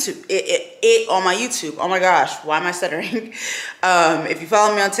YouTube, it on my YouTube. Oh my gosh, why am I stuttering? If you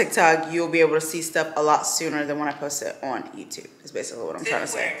follow me on TikTok, you'll be able to see stuff a lot sooner than when I post it on YouTube, is basically what I'm trying to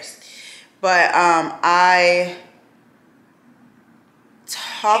say. But I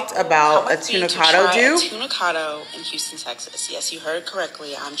talked about a Tunacado do. Tunacado in Houston, Texas. Yes, you heard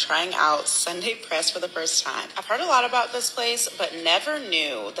correctly. I'm trying out Sunday Press for the first time. I've heard a lot about this place, but never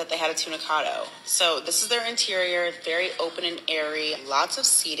knew that they had a Tunacado. So this is their interior, very open and airy. Lots of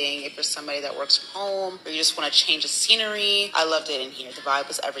seating if you're somebody that works from home or you just want to change the scenery. I loved it in here. The vibe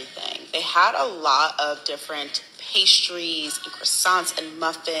was everything. They had a lot of different pastries and croissants and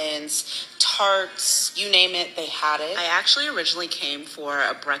muffins, tarts, you name it, they had it. I actually originally came for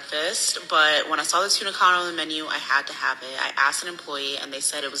a breakfast, but when I saw the Tunacado on the menu, I had to have it. I asked an employee and they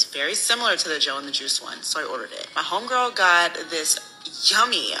said it was very similar to the Joe and the Juice one, so I ordered it. My homegirl got this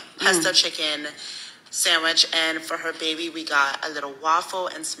yummy pesto chicken sandwich, and for her baby we got a little waffle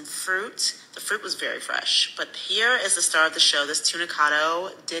and some fruit. The fruit was very fresh, but here is the star of the show. This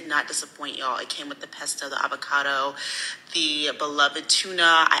Tunacado did not disappoint, y'all. It came with the pesto, the avocado, the beloved tuna.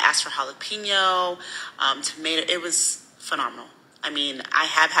 I asked for jalapeno, tomato. It was phenomenal. I mean, I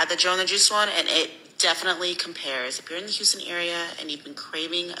have had the Joe and the Juice one, and it definitely compares. If you're in the Houston area and you've been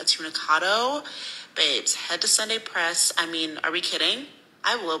craving a Tunacado, babes, head to Sunday Press. I mean, are we kidding?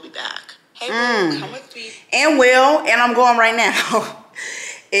 I will be back. Hey, Will, come with me. And I'm going right now.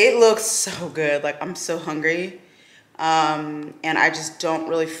 It looks so good. Like, I'm so hungry. And I just don't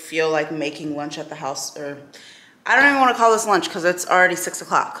really feel like making lunch at the house. Or I don't even want to call this lunch because it's already 6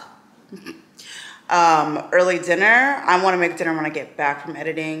 o'clock. Early dinner. I want to make dinner when I get back from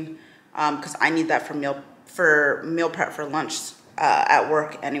editing because I need that for meal prep for lunch at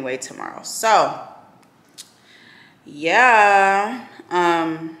work anyway tomorrow. So, yeah.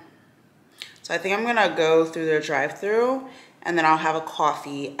 So I think I'm going to go through their drive-thru. And then I'll have a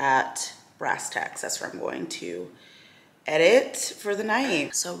coffee at Brass Tacks. That's where I'm going to edit for the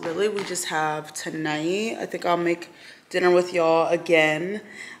night. So really we just have tonight. I think I'll make dinner with y'all again.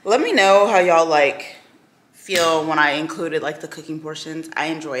 Let me know how y'all like feel when I included like the cooking portions. I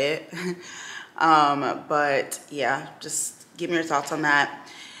enjoy it. But yeah, just give me your thoughts on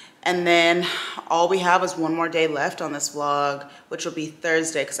that. And then all we have is one more day left on this vlog, which will be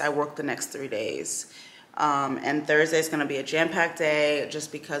Thursday because I work the next 3 days. And Thursday is going to be a jam-packed day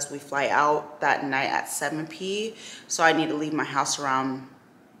just because we fly out that night at 7 p. So I need to leave my house around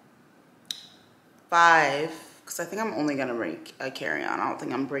 5 because I think I'm only going to bring a carry-on. I don't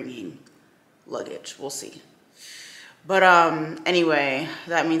think I'm bringing luggage. We'll see. But anyway,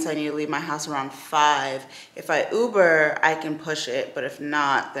 that means I need to leave my house around 5. If I Uber, I can push it. But if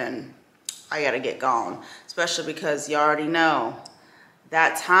not, then I got to get gone. Especially because you already know.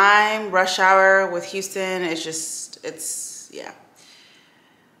 That time, rush hour with Houston, it's just, yeah.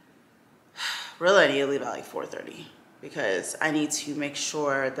 really I need to leave at like 4:30 because I need to make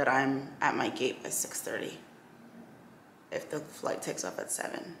sure that I'm at my gate by 6:30 if the flight takes off at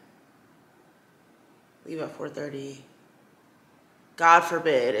 7. Leave at 4:30. God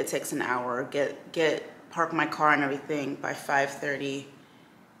forbid it takes an hour. Park my car and everything by 5:30,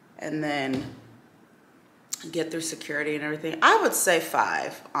 and then get through security and everything. I would say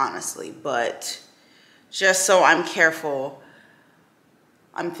 5, honestly, but just so I'm careful,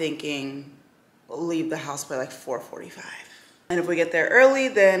 I'm thinking we'll leave the house by like 4:45. And if we get there early,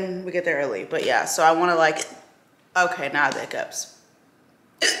 then we get there early. But yeah, so I want to like, okay, now the hiccups.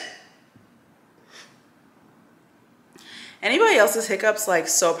 Anybody else's hiccups like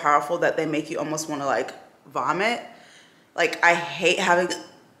so powerful that they make you almost want to like vomit? Like I hate having.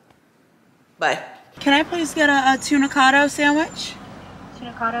 Bye. Can I please get a tunacado sandwich?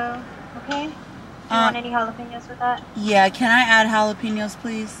 Tunacado, okay. Do you want any jalapenos with that? Yeah, can I add jalapenos,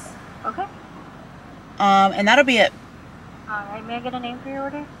 please? Okay. And that'll be it. All right, may I get a name for your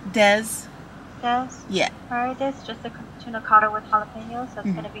order? Des. Des? Yeah. All right, Des, just a tunacado with jalapenos. That's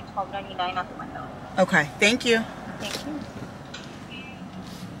going to be $12.99 at the window. Okay, thank you. Thank you.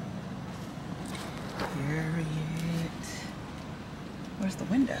 Period. Where's the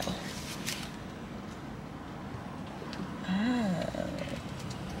window? Oh.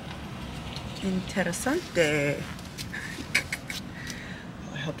 Interesante.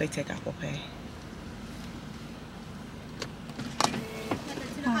 Oh, I hope they take Apple Pay.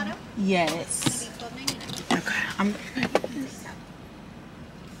 Yes. Okay, I'm.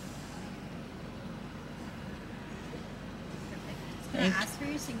 Ask for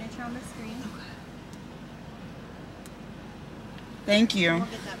your signature on the screen. Thank you. We'll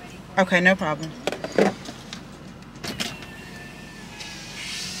get that ready for you. Okay, no problem.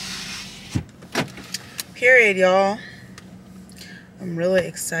 Period, y'all. I'm really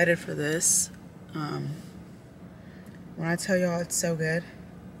excited for this. When I tell y'all it's so good.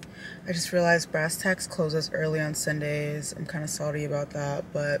 I just realized Brass Tacks closes early on Sundays. I'm kind of salty about that,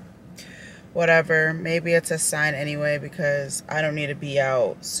 but whatever. Maybe it's a sign anyway because I don't need to be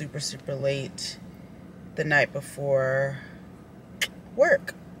out super late the night before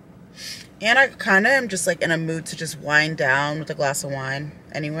work. And I kind of am just like in a mood to just wind down with a glass of wine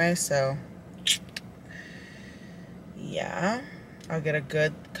anyway, so yeah. I'll get a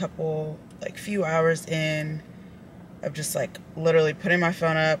good couple, like few hours in of just like literally putting my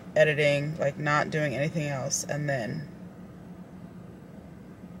phone up, editing, like not doing anything else, and then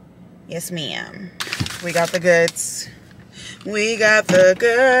yes ma'am, we got the goods. We got the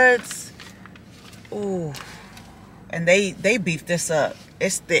goods. Ooh. And they beefed this up.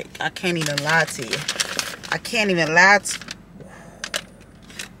 It's thick. I can't even lie to you. I can't even lie to you.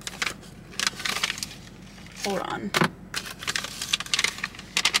 Hold on.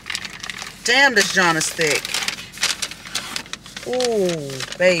 Damn, this John is thick.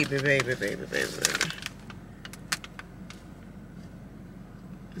 Ooh, baby.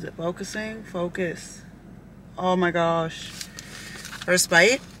 Is it focusing? Focus. Oh my gosh. First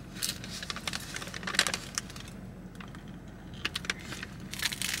bite.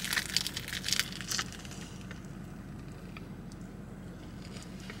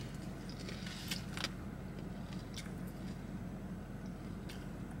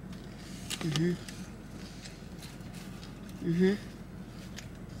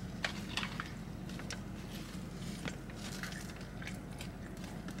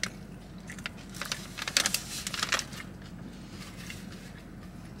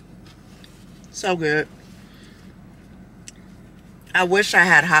 So good. I wish I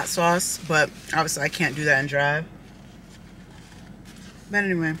had hot sauce, but obviously I can't do that and drive. But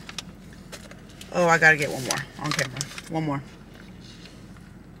anyway. Oh, I gotta get one more on camera. One more.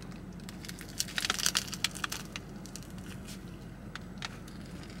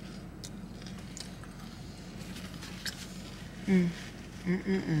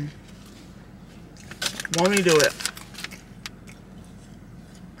 Won't he do it?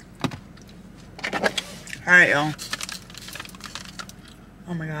 Alright, y'all.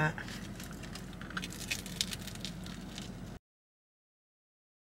 Oh my god.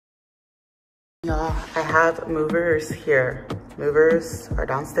 Y'all, I have movers here. Movers are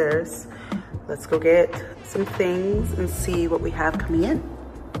downstairs. Let's go get some things and see what we have coming in.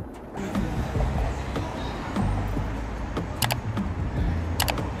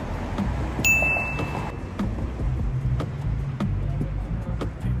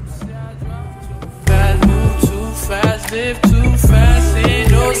 Live too fast,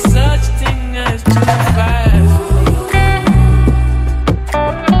 ain't no such thing as too fast.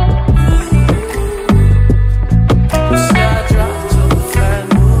 I drive too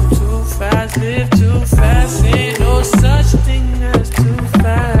fast, move too fast, live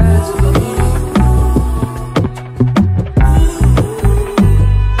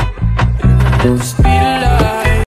at the speed